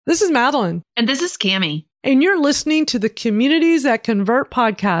This is Madeline. And this is Cami. And you're listening to the Communities That Convert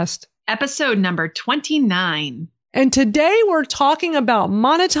podcast. Episode number 29. And today we're talking about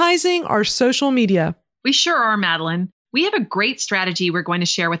monetizing our social media. We sure are, Madeline. We have a great strategy we're going to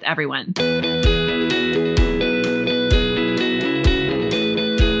share with everyone.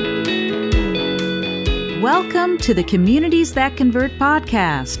 Welcome to the Communities That Convert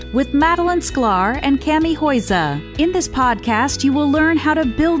podcast with Madeline Sklar and Cami Hoyza. In this podcast, you will learn how to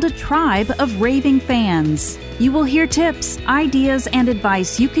build a tribe of raving fans. You will hear tips, ideas, and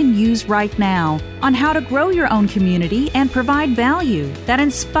advice you can use right now on how to grow your own community and provide value that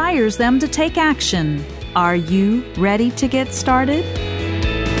inspires them to take action. Are you ready to get started?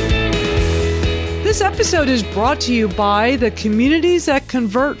 This episode is brought to you by the Communities That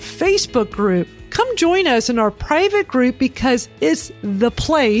Convert Facebook group. Come join us in our private group because it's the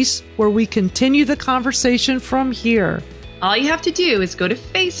place where we continue the conversation from here. All you have to do is go to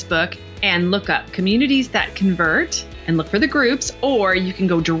Facebook and look up Communities That Convert and look for the groups, or you can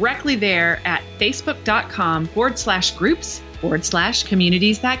go directly there at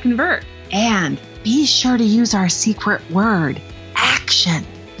facebook.com/groups/Communities That Convert. And be sure to use our secret word, action.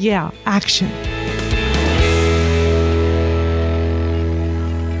 Yeah, action.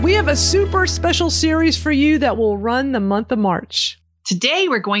 We have a super special series for you that will run the month of March. Today,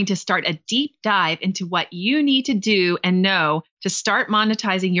 we're going to start a deep dive into what you need to do and know to start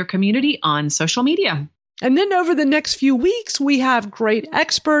monetizing your community on social media. And then over the next few weeks, we have great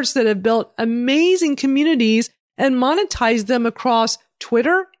experts that have built amazing communities and monetized them across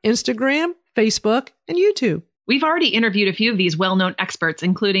Twitter, Instagram, Facebook, and YouTube. We've already interviewed a few of these well-known experts,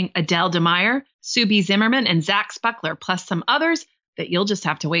 including Adele DeMeyer, Subi Zimmerman, and Zach Spuckler, plus some others that you'll just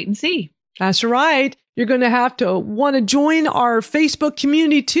have to wait and see. That's right. You're going to have to want to join our Facebook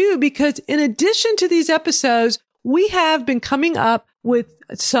community too, because in addition to these episodes, we have been coming up with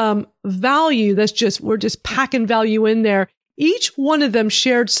some value we're just packing value in there. Each one of them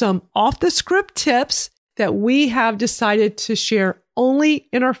shared some off the script tips that we have decided to share only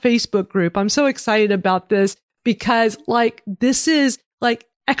in our Facebook group. I'm so excited about this because this is like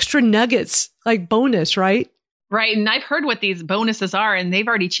extra nuggets, like bonus, right? Right. And I've heard what these bonuses are, and they've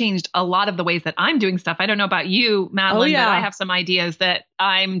already changed a lot of the ways that I'm doing stuff. I don't know about you, Madeline, but I have some ideas that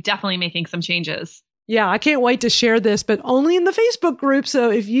I'm definitely making some changes. Yeah, I can't wait to share this, but only in the Facebook group. So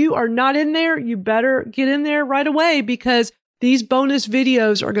if you are not in there, you better get in there right away because these bonus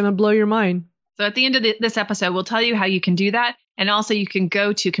videos are going to blow your mind. So at the end of this episode, we'll tell you how you can do that. And also you can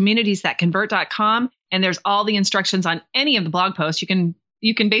go to communitiesthatconvert.com, and there's all the instructions on any of the blog posts. You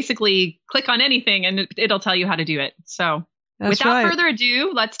can basically click on anything and it'll tell you how to do it. So without further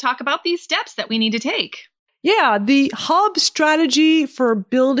ado, let's talk about these steps that we need to take. Yeah, the hub strategy for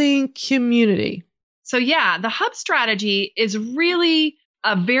building community. So yeah, the hub strategy is really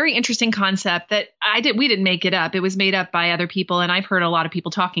a very interesting concept that we didn't make it up. It was made up by other people, and I've heard a lot of people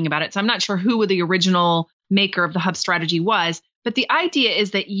talking about it. So I'm not sure who the original maker of the hub strategy was, but the idea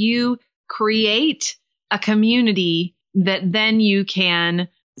is that you create a community that then you can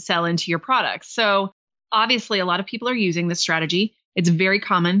sell into your products. So obviously a lot of people are using this strategy. It's very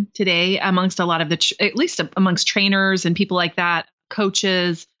common today amongst a lot of at least amongst trainers and people like that,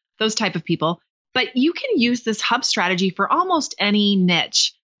 coaches, those type of people. But you can use this hub strategy for almost any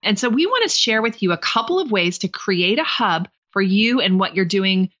niche. And so we want to share with you a couple of ways to create a hub for you and what you're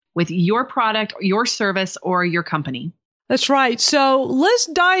doing with your product, your service, or your company. That's right. So let's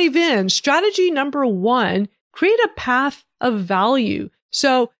dive in. Strategy number 1. Create a path of value.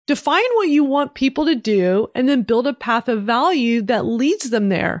 So define what you want people to do and then build a path of value that leads them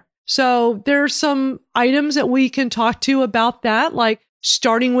there. So there's some items that we can talk to about that, like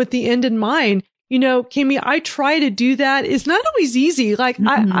starting with the end in mind. You know, Cami, I try to do that. It's not always easy.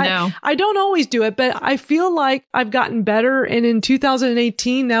 I don't always do it, but I feel like I've gotten better. And in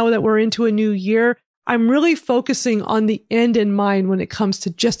 2018, now that we're into a new year, I'm really focusing on the end in mind when it comes to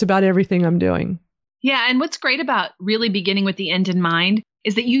just about everything I'm doing. Yeah. And what's great about really beginning with the end in mind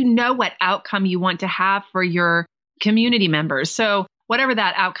is that you know what outcome you want to have for your community members. So whatever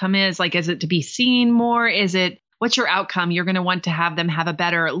that outcome is it to be seen more? What's your outcome? You're going to want to have them have a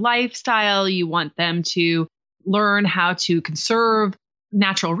better lifestyle. You want them to learn how to conserve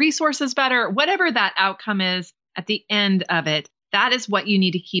natural resources better. Whatever that outcome is at the end of it, that is what you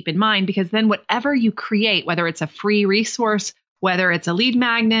need to keep in mind, because then whatever you create, whether it's a free resource, whether it's a lead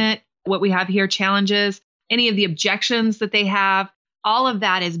magnet, what we have here, challenges, any of the objections that they have, all of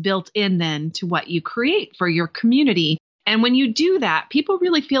that is built in then to what you create for your community. And when you do that, people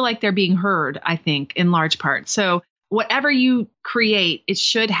really feel like they're being heard, I think, in large part. So whatever you create, it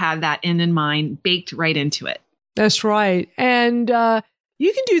should have that end in mind baked right into it. That's right. And,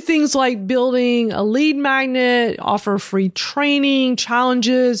 you can do things like building a lead magnet, offer free training,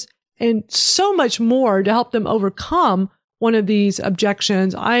 challenges, and so much more to help them overcome one of these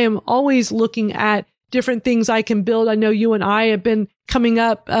objections. I am always looking at different things I can build. I know you and I have been coming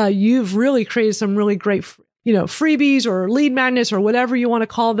up. You've really created some really great, freebies or lead magnets or whatever you want to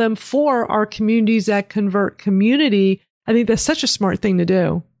call them for our Communities That Convert community. I think that's such a smart thing to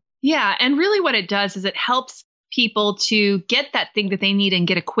do. Yeah. And really what it does is it helps people to get that thing that they need and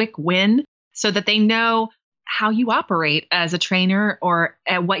get a quick win so that they know how you operate as a trainer or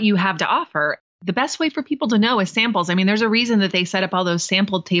at what you have to offer. The best way for people to know is samples. I mean, there's a reason that they set up all those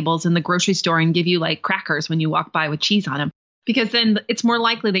sample tables in the grocery store and give you like crackers when you walk by with cheese on them, because then it's more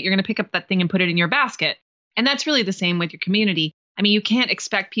likely that you're going to pick up that thing and put it in your basket. And that's really the same with your community. I mean, you can't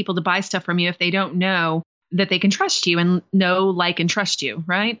expect people to buy stuff from you if they don't know that they can trust you and know, like, and trust you,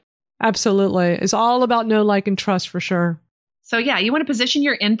 right? Absolutely. It's all about know, like, and trust for sure. So yeah, you want to position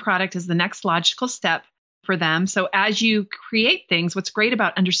your end product as the next logical step for them. So as you create things, what's great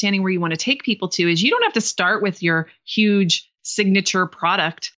about understanding where you want to take people to is you don't have to start with your huge signature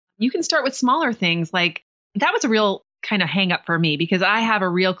product. You can start with smaller things. Like that was a real kind of hang up for me because I have a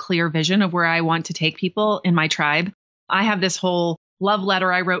real clear vision of where I want to take people in my tribe. I have this whole love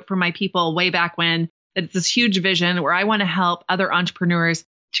letter I wrote for my people way back when. It's this huge vision where I want to help other entrepreneurs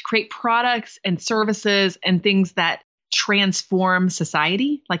to create products and services and things that transform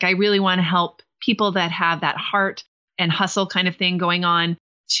society. Like I really want to help people that have that heart and hustle kind of thing going on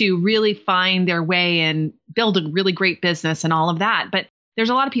to really find their way and build a really great business and all of that. But there's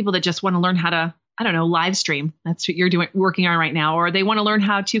a lot of people that just want to learn how to, live stream. That's what you're working on right now. Or they want to learn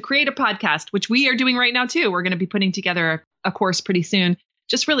how to create a podcast, which we are doing right now too. We're going to be putting together a course pretty soon,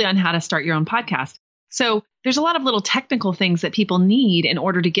 just really on how to start your own podcast. So there's a lot of little technical things that people need in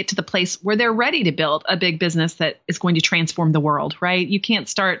order to get to the place where they're ready to build a big business that is going to transform the world, right? You can't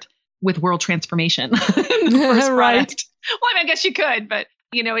start with world transformation. Right. Well, I guess you could, but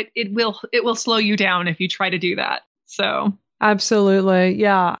it will slow you down if you try to do that. So absolutely.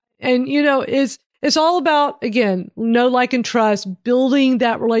 Yeah. And it's all about, again, know, like, and trust, building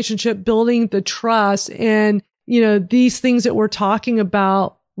that relationship, building the trust. And, these things that we're talking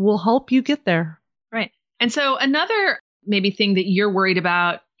about will help you get there. Right. And so another maybe thing that you're worried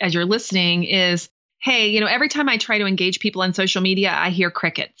about as you're listening is, hey, every time I try to engage people on social media, I hear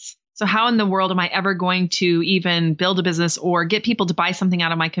crickets. So how in the world am I ever going to even build a business or get people to buy something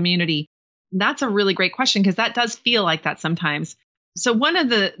out of my community? That's a really great question because that does feel like that sometimes. So one of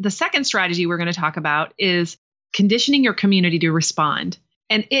the second strategy we're going to talk about is conditioning your community to respond.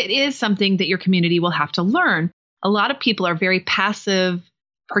 And it is something that your community will have to learn. A lot of people are very passive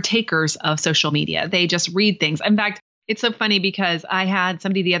partakers of social media. They just read things. In fact, it's so funny because I had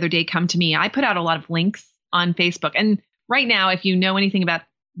somebody the other day come to me. I put out a lot of links on Facebook. And right now, if you know anything about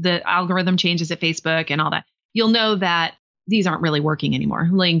the algorithm changes at Facebook and all that, you'll know that these aren't really working anymore.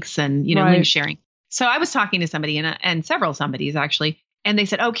 Links and, right. Link sharing. So I was talking to somebody and several somebodies actually, and they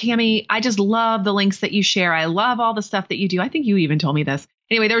said, "Oh, Cami, I just love the links that you share. I love all the stuff that you do." I think you even told me this.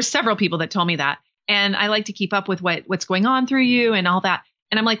 Anyway, there were several people that told me that. And I like to keep up with what's going on through you and all that.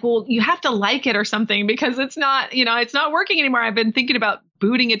 And I'm like, well, you have to like it or something because it's not, it's not working anymore. I've been thinking about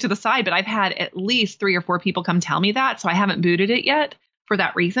booting it to the side, but I've had at least 3 or 4 people come tell me that. So I haven't booted it yet for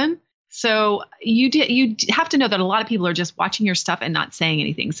that reason. So you have to know that a lot of people are just watching your stuff and not saying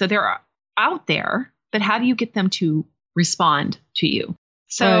anything. So they're out there, but how do you get them to respond to you?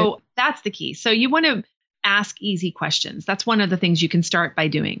 So right. That's the key. So you want to ask easy questions. That's one of the things you can start by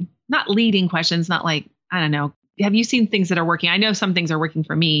doing. Not leading questions, not like, I don't know, have you seen things that are working? I know some things are working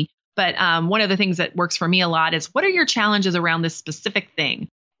for me, but one of the things that works for me a lot is what are your challenges around this specific thing?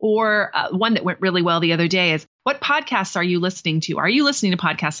 Or one that went really well the other day is what podcasts are you listening to? Are you listening to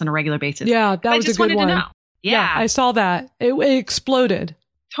podcasts on a regular basis? Yeah, that was a good one. To know. Yeah, I saw that. It exploded.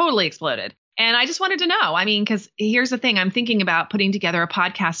 Totally exploded. And I just wanted to know. I mean, because here's the thing. I'm thinking about putting together a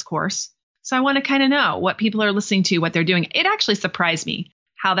podcast course. So I want to kind of know what people are listening to, what they're doing. It actually surprised me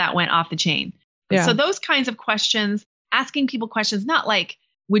how that went off the chain. Yeah. So those kinds of questions, asking people questions, not like,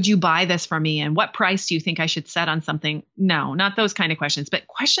 would you buy this from me? And what price do you think I should set on something? No, not those kind of questions, but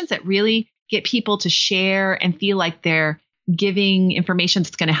questions that really get people to share and feel like they're giving information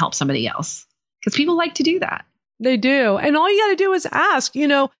that's going to help somebody else. Because people like to do that. They do. And all you got to do is ask,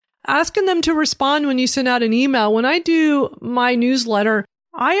 asking them to respond when you send out an email. When I do my newsletter,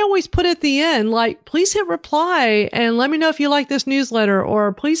 I always put at the end, like, please hit reply and let me know if you like this newsletter,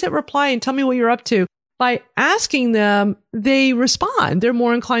 or please hit reply and tell me what you're up to. By asking them, they respond. They're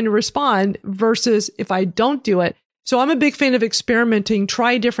more inclined to respond versus if I don't do it. So I'm a big fan of experimenting,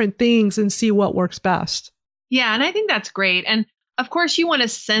 try different things and see what works best. Yeah. And I think that's great. And Of course, you want to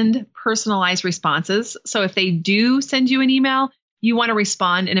send personalized responses. So if they do send you an email, you want to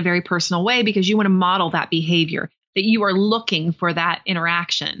respond in a very personal way because you want to model that behavior, that you are looking for that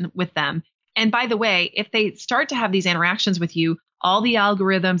interaction with them. And by the way, if they start to have these interactions with you, all the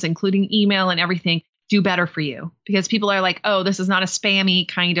algorithms, including email and everything, do better for you because people are like, oh, this is not a spammy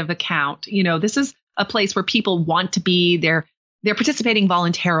kind of account. This is a place where people want to be. They're participating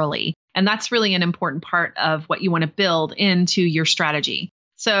voluntarily. And that's really an important part of what you want to build into your strategy.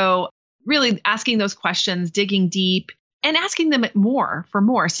 So really asking those questions, digging deep, and asking them more for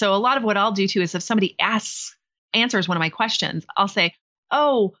more. So a lot of what I'll do too is if somebody answers one of my questions, I'll say,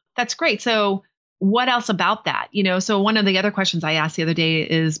 oh, that's great. So what else about that? So one of the other questions I asked the other day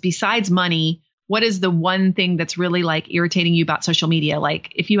is, besides money, what is the one thing that's really like irritating you about social media?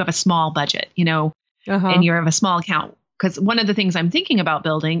 Like if you have a small budget, and you have a small account. Because one of the things I'm thinking about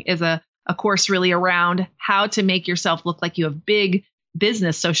building is a course really around how to make yourself look like you have big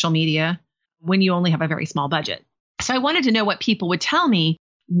business social media when you only have a very small budget. So I wanted to know what people would tell me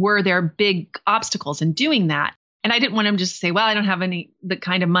were their big obstacles in doing that. And I didn't want them just to say, well, I don't have the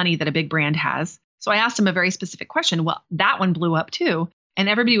kind of money that a big brand has. So I asked them a very specific question. Well, that one blew up too. And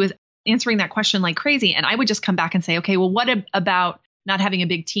everybody was answering that question like crazy. And I would just come back and say, okay, well, what about not having a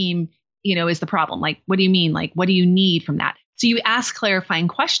big team, is the problem? Like, what do you mean? Like, what do you need from that? So you ask clarifying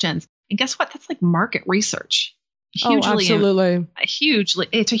questions. And guess what? That's like market research. Absolutely.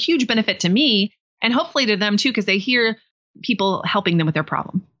 It's a huge benefit to me and hopefully to them too, because they hear people helping them with their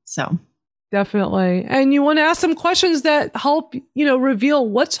problem. So definitely. And you want to ask them questions that help, reveal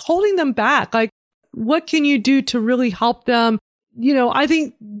what's holding them back. Like, what can you do to really help them? I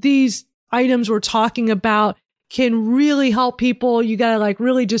think these items we're talking about can really help people. You got to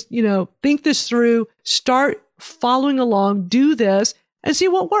really just, think this through, start following along, do this and see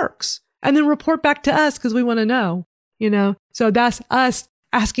what works. And then report back to us because we want to know, So that's us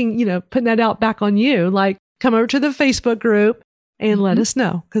asking, putting that out back on you. Like, come over to the Facebook group and let us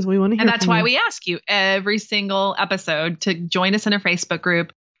know because we want to hear. And that's why we ask you every single episode to join us in our Facebook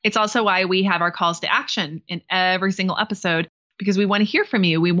group. It's also why we have our calls to action in every single episode because we want to hear from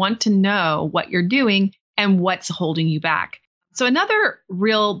you. We want to know what you're doing and what's holding you back. So another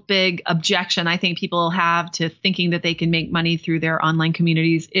real big objection I think people have to thinking that they can make money through their online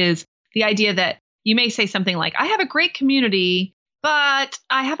communities is the idea that you may say something like, I have a great community, but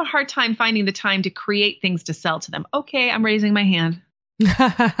I have a hard time finding the time to create things to sell to them. Okay, I'm raising my hand.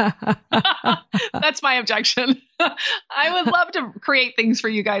 That's my objection. I would love to create things for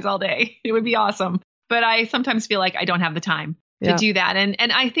you guys all day. It would be awesome. But I sometimes feel like I don't have the time to do that.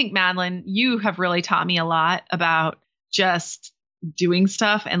 And I think, Madeline, you have really taught me a lot about just doing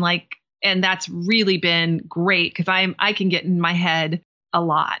stuff. And that's really been great because I can get in my head a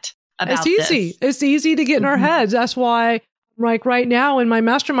lot about It's easy. This. It's easy to get in our heads. That's why like right now in my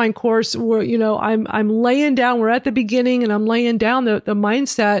mastermind course where, I'm laying down, we're at the beginning and I'm laying down the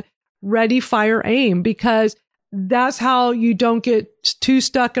mindset, ready, fire, aim, because that's how you don't get too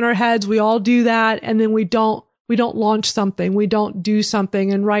stuck in our heads. We all do that. And then we don't launch something. We don't do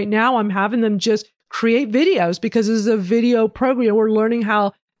something. And right now I'm having them just create videos because this is a video program. We're learning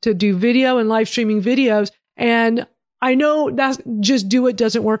how to do video and live streaming videos. And I know that just do it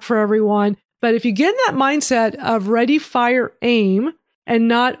doesn't work for everyone. But if you get in that mindset of ready, fire, aim, and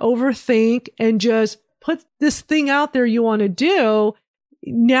not overthink and just put this thing out there you want to do,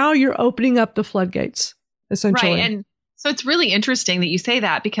 now you're opening up the floodgates, essentially. Right. And so it's really interesting that you say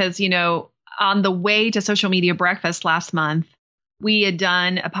that because, on the way to Social Media Breakfast last month, we had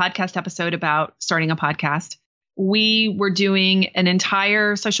done a podcast episode about starting a podcast. We were doing an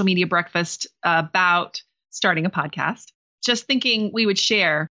entire Social Media Breakfast about starting a podcast, just thinking we would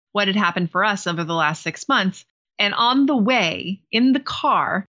share what had happened for us over the last 6 months. And on the way in the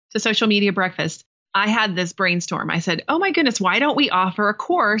car to Social Media Breakfast, I had this brainstorm. I said, oh my goodness, why don't we offer a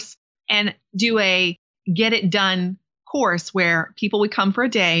course and do a get it done course where people would come for a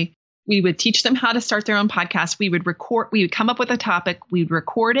day. We would teach them how to start their own podcast. We would come up with a topic, we'd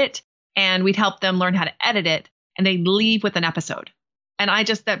record it, and we'd help them learn how to edit it. And they'd leave with an episode. And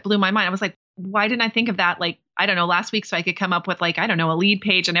that blew my mind. I was like, why didn't I think of that? Last week, so I could come up with a lead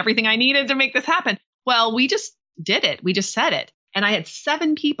page and everything I needed to make this happen. Well, we just did it. We just said it. And I had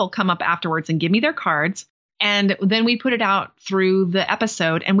 7 people come up afterwards and give me their cards. And then we put it out through the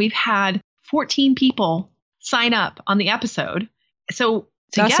episode and we've had 14 people sign up on the episode. So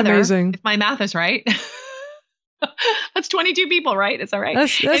together, that's amazing. If my math is right, that's 22 people, right? Is that right?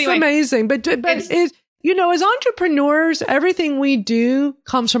 That's anyway, amazing. But as entrepreneurs, everything we do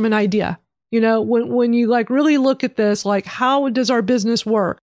comes from an idea. When you really look at this, how does our business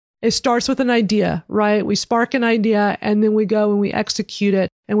work? it starts with an idea, right? We spark an idea and then we go and we execute it.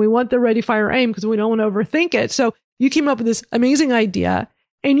 And we want the ready, fire, aim because we don't want to overthink it. So you came up with this amazing idea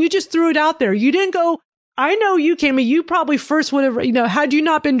and you just threw it out there. You didn't go, I know you came in, you probably first would have, had you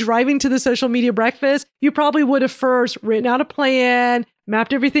not been driving to the social media breakfast, you probably would have first written out a plan,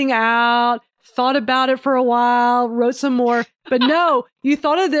 mapped everything out, thought about it for a while, wrote some more. But no, you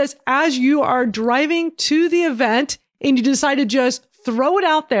thought of this as you are driving to the event and you decided to just throw it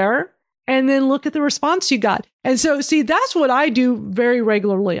out there and then look at the response you got. And so, see, that's what I do very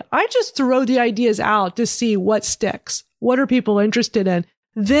regularly. I just throw the ideas out to see what sticks. What are people interested in?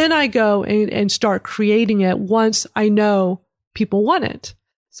 Then I go and start creating it once I know people want it.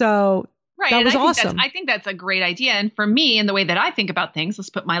 So that was awesome. I think that's a great idea. And for me, and the way that I think about things, let's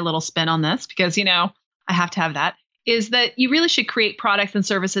put my little spin on this because, I have to have that, is that you really should create products and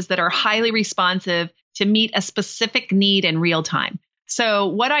services that are highly responsive to meet a specific need in real time. So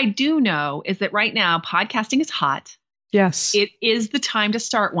what I do know is that right now, podcasting is hot. Yes. It is the time to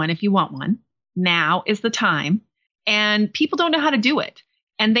start one if you want one. Now is the time. And people don't know how to do it.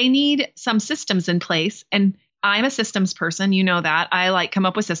 And they need some systems in place. And I'm a systems person. You know that. I come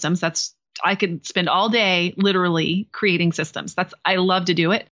up with systems. I could spend all day literally creating systems. I love to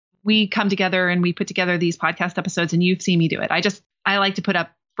do it. We come together and we put together these podcast episodes and you've seen me do it. I like to put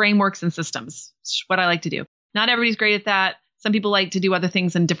up frameworks and systems. It's what I like to do. Not everybody's great at that. Some people like to do other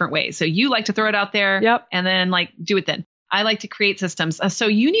things in different ways. So you like to throw it out there and then do it then. I like to create systems. So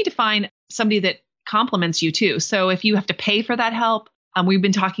you need to find somebody that complements you too. So if you have to pay for that help, we've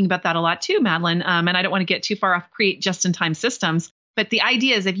been talking about that a lot too, Madeline. And I don't want to get too far off create just-in-time systems. But the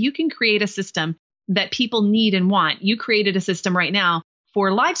idea is if you can create a system that people need and want, you created a system right now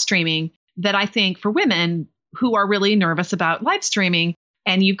for live streaming that I think for women who are really nervous about live streaming,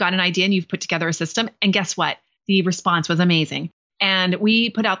 and you've got an idea and you've put together a system. And guess what? The response was amazing. And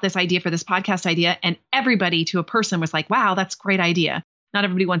we put out this idea for this podcast idea and everybody to a person was like, wow, that's a great idea. Not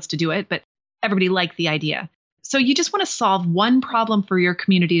everybody wants to do it, but everybody liked the idea. So you just want to solve one problem for your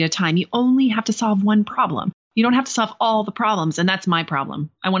community at a time. You only have to solve one problem. You don't have to solve all the problems. And that's my problem.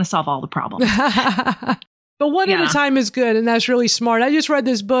 I want to solve all the problems. But one at a time is good. And that's really smart. I just read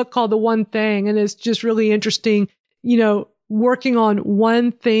this book called The One Thing, and it's just really interesting, working on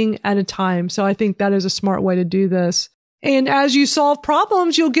one thing at a time. So I think that is a smart way to do this. And as you solve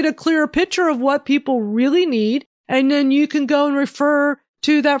problems, you'll get a clearer picture of what people really need. And then you can go and refer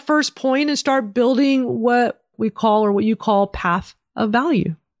to that first point and start building what we call or what you call path of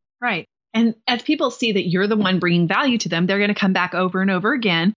value. Right. And as people see that you're the one bringing value to them, they're going to come back over and over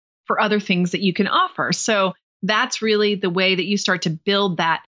again for other things that you can offer. So that's really the way that you start to build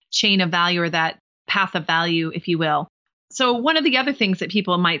that chain of value or that path of value, if you will. So one of the other things that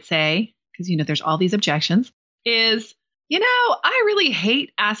people might say, because, there's all these objections, is, I really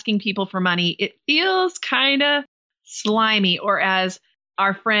hate asking people for money. It feels kind of slimy. Or as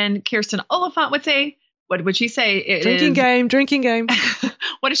our friend Kirsten Oliphant would say, what would she say? Drinking game.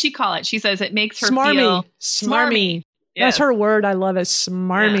 What does she call it? She says it makes her smarmy. feel Smarmy. Yes. That's her word. I love it.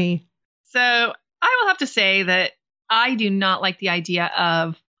 Smarmy. Yeah. So I will have to say that I do not like the idea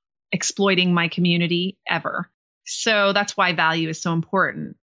of exploiting my community ever. So that's why value is so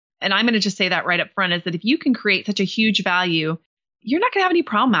important. And I'm going to just say that right up front is that if you can create such a huge value, you're not going to have any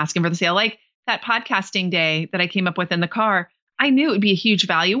problem asking for the sale. Like that podcasting day that I came up with in the car, I knew it would be a huge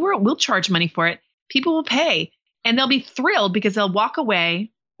value. We'll charge money for it. People will pay and they'll be thrilled because they'll walk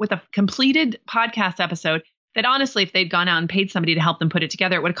away with a completed podcast episode that honestly, if they'd gone out and paid somebody to help them put it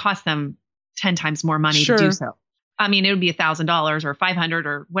together, it would have cost them 10 times more money to do so. I mean, it would be $1,000 or $500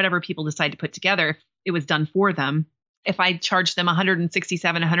 or whatever people decide to put together if it was done for them. If I charged them $167,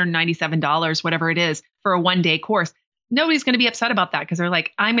 $197, whatever it is for a one-day course, nobody's going to be upset about that because they're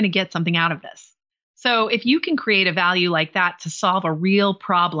like, I'm going to get something out of this. So if you can create a value like that to solve a real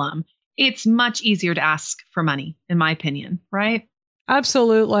problem, it's much easier to ask for money, in my opinion, right?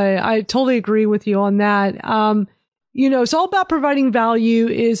 Absolutely. I totally agree with you on that. It's all about providing value.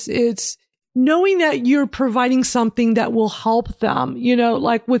 It's knowing that you're providing something that will help them.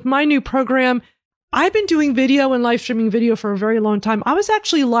 Like with my new program, I've been doing video and live streaming video for a very long time. I was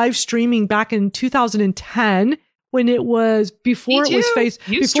actually live streaming back in 2010 when it was before it was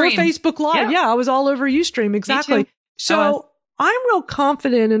Facebook Live. Yeah, I was all over Ustream. Exactly. So I'm real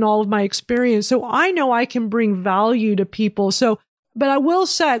confident in all of my experience. So I know I can bring value to people. But I will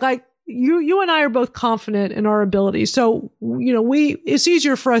say, like you and I are both confident in our abilities. So, it's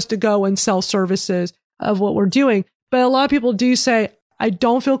easier for us to go and sell services of what we're doing. But a lot of people do say, I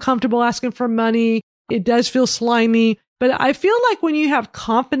don't feel comfortable asking for money. It does feel slimy. But I feel like when you have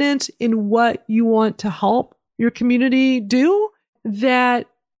confidence in what you want to help your community do, that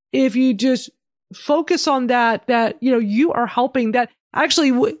if you just focus on that, you are helping that.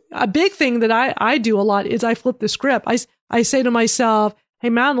 Actually, a big thing that I do a lot is I flip the script. I say to myself, hey,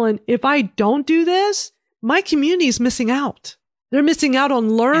 Madeline, if I don't do this, my community is missing out. They're missing out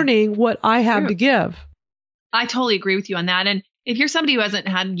on learning what I have to give. I totally agree with you on that. And if you're somebody who hasn't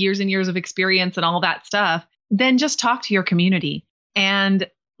had years and years of experience and all that stuff, then just talk to your community and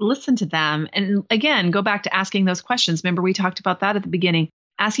listen to them. And again, go back to asking those questions. Remember, we talked about that at the beginning,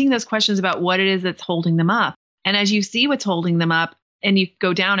 asking those questions about what it is that's holding them up. And as you see what's holding them up and you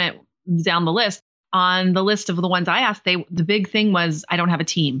go down the list, on the list of the ones I asked, the big thing was, I don't have a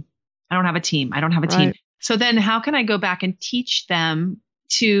team. I don't have a team. I don't have a team. So then how can I go back and teach them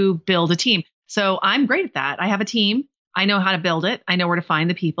to build a team? So I'm great at that. I have a team. I know how to build it. I know where to find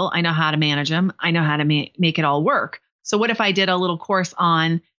the people. I know how to manage them. I know how to make it all work. So what if I did a little course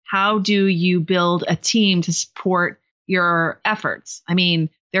on how do you build a team to support your efforts? I mean,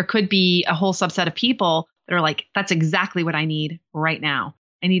 there could be a whole subset of people that are like, that's exactly what I need right now.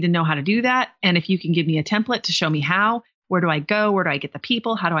 I need to know how to do that. And if you can give me a template to show me how, where do I go? Where do I get the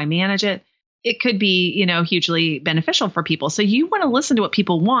people? How do I manage it? It could be, hugely beneficial for people. So you want to listen to what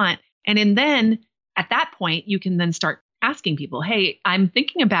people want. And then at that point, you can then start asking people, hey, I'm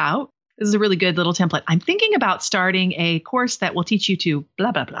thinking about, this is a really good little template. I'm thinking about starting a course that will teach you to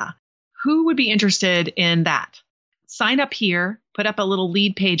blah, blah, blah. Who would be interested in that? Sign up here, put up a little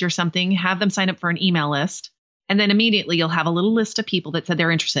lead page or something, have them sign up for an email list. And then immediately you'll have a little list of people that said they're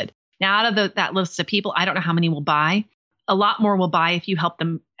interested. Now, out of that list of people, I don't know how many will buy. A lot more will buy if you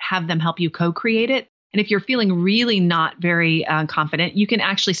have them help you co-create it. And if you're feeling really not very confident, you can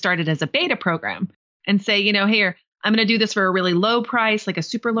actually start it as a beta program and say, here, I'm going to do this for a really low price, like a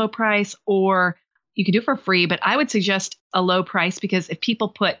super low price, or you could do it for free. But I would suggest a low price because if people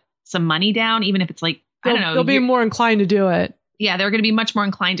put some money down, even if it's like, they'll be more inclined to do it. Yeah, they're going to be much more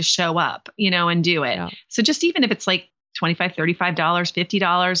inclined to show up, and do it. Yeah. So just even if it's like $25, $35, $50,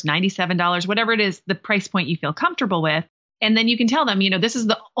 $97, whatever it is, the price point you feel comfortable with. And then you can tell them, this is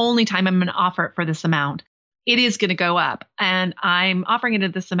the only time I'm going to offer it for this amount. It is going to go up and I'm offering it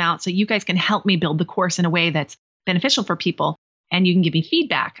at this amount. So you guys can help me build the course in a way that's beneficial for people. And you can give me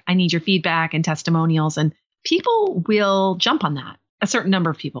feedback. I need your feedback and testimonials, and people will jump on that. A certain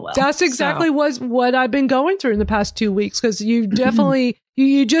number of people will. That's exactly what I've been going through in the past 2 weeks, because you definitely,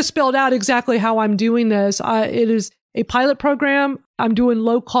 you just spelled out exactly how I'm doing this. It is a pilot program. I'm doing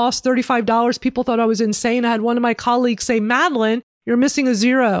low cost, $35. People thought I was insane. I had one of my colleagues say, Madeline, you're missing a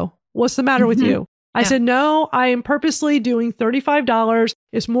zero. What's the matter with you? I said, no, I am purposely doing $35.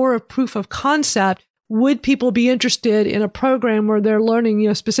 It's more of proof of concept. Would people be interested in a program where they're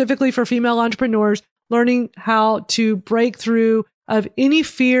learning, specifically for female entrepreneurs, learning how to break through of any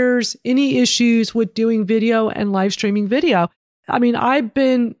fears, any issues with doing video and live streaming video? I mean, I've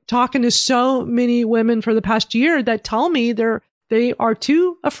been talking to so many women for the past year that tell me they are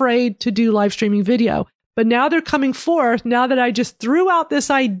too afraid to do live streaming video. But now they're coming forth, now that I just threw out this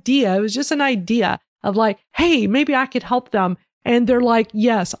idea. It was just an idea of like, hey, maybe I could help them. And they're like,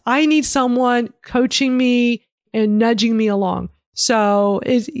 yes, I need someone coaching me and nudging me along. So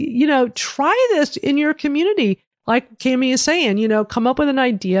try this in your community. Like Cami is saying, come up with an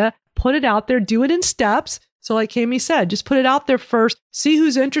idea, put it out there, do it in steps. So like Cami said, just put it out there first, see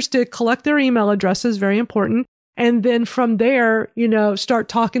who's interested, collect their email addresses, very important. And then from there, start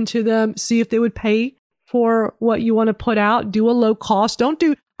talking to them, see if they would pay for what you want to put out, do a low cost.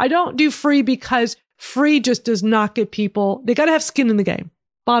 I don't do free because free just does not get people. They got to have skin in the game.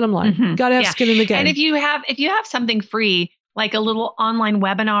 Bottom line, got to have skin in the game. And if you have something free, like a little online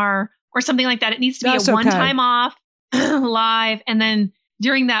webinar or something like that, it needs to be a one-time off live. And then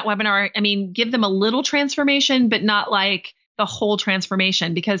during that webinar, give them a little transformation, but not like the whole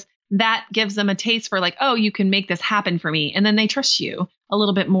transformation, because that gives them a taste for like, oh, you can make this happen for me. And then they trust you a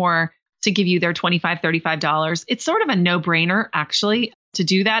little bit more to give you their $25, $35. It's sort of a no-brainer, actually, to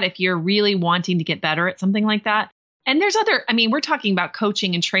do that if you're really wanting to get better at something like that. And there's we're talking about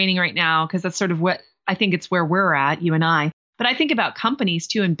coaching and training right now, because that's sort of what I think it's where we're at, you and I. But I think about companies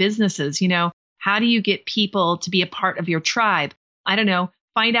too, and businesses, how do you get people to be a part of your tribe? I don't know,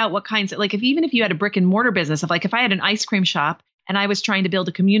 find out what kinds of, like even if you had a brick and mortar business, if I had an ice cream shop and I was trying to build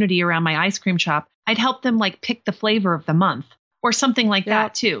a community around my ice cream shop, I'd help them like pick the flavor of the month or something like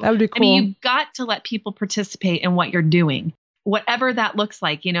that too. That would be cool. You've got to let people participate in what you're doing, whatever that looks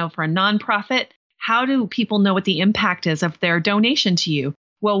like. For a nonprofit, how do people know what the impact is of their donation to you?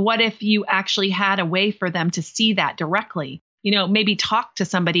 Well, what if you actually had a way for them to see that directly? Maybe talk to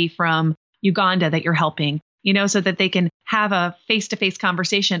somebody from Uganda that you're helping, so that they can have a face-to-face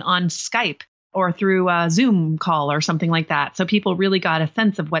conversation on Skype or through a Zoom call or something like that. So people really got a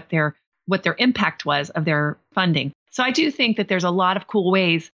sense of what their impact was of their funding. So I do think that there's a lot of cool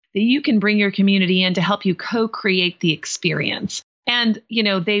ways that you can bring your community in to help you co-create the experience. And,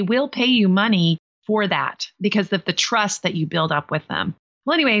 they will pay you money for that because of the trust that you build up with them.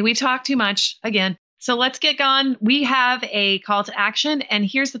 Well, anyway, we talked too much again. So let's get going. We have a call to action. And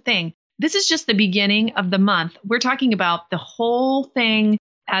here's the thing. This is just the beginning of the month. We're talking about the whole thing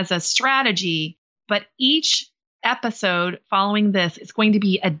as a strategy, but each episode following this is going to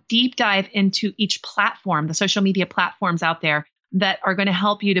be a deep dive into each platform, the social media platforms out there that are going to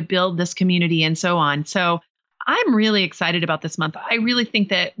help you to build this community and so on. So I'm really excited about this month. I really think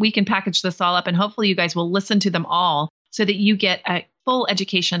that we can package this all up and hopefully you guys will listen to them all so that you get a full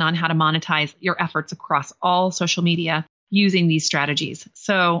education on how to monetize your efforts across all social media using these strategies.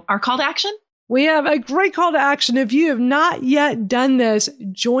 So our call to action? We have a great call to action. If you have not yet done this,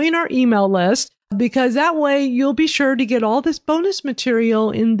 join our email list because that way you'll be sure to get all this bonus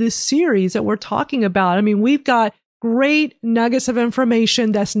material in this series that we're talking about. I mean, we've got great nuggets of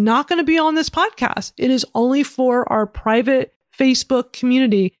information that's not going to be on this podcast. It is only for our private Facebook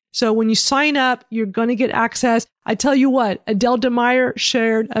community. So when you sign up, you're going to get access. I tell you what, Adele DeMeyer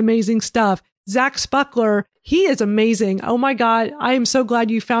shared amazing stuff. Zach Spuckler, he is amazing. Oh my God. I am so glad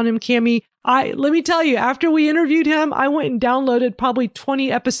you found him, Cami. Let me tell you, after we interviewed him, I went and downloaded probably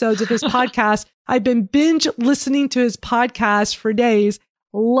 20 episodes of his podcast. I've been binge listening to his podcast for days.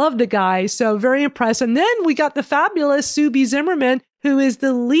 Love the guy. So very impressed. And then we got the fabulous Subi Zimmerman, who is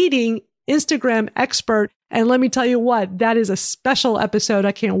the leading Instagram expert. And let me tell you what, that is a special episode.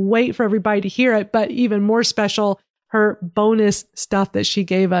 I can't wait for everybody to hear it, but even more special, her bonus stuff that she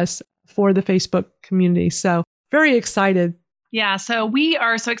gave us for the Facebook community. So very excited. Yeah. So we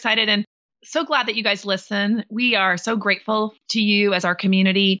are so excited and so glad that you guys listen. We are so grateful to you as our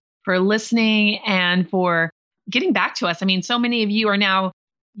community for listening and for getting back to us. I mean, so many of you are now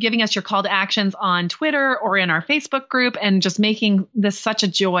giving us your call to actions on Twitter or in our Facebook group and just making this such a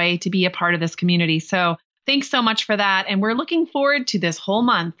joy to be a part of this community. So thanks so much for that. And we're looking forward to this whole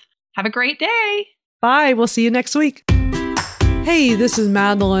month. Have a great day. Bye. We'll see you next week. Hey, this is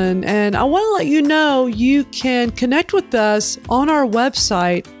Madeline, and I want to let you know you can connect with us on our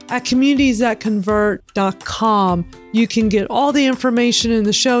website at communitiesthatconvert.com. You can get all the information in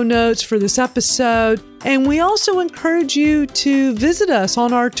the show notes for this episode, and we also encourage you to visit us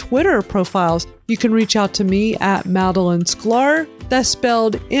on our Twitter profiles. You can reach out to me at Madeline Sklar. That's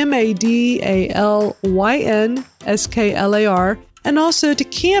spelled MADALYNSKLAR, and also to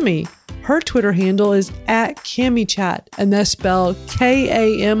Cami. Her Twitter handle is at CamiChat, and that's spelled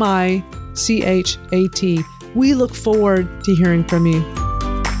KAMICHAT. We look forward to hearing from you.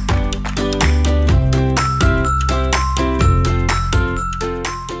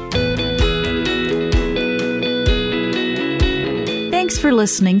 Thanks for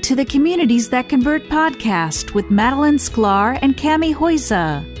listening to the Communities That Convert podcast with Madeline Sklar and Cami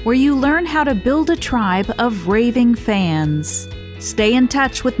Hoyza, where you learn how to build a tribe of raving fans. Stay in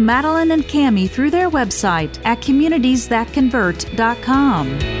touch with Madeline and Cami through their website at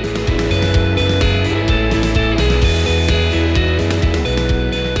communitiesthatconvert.com.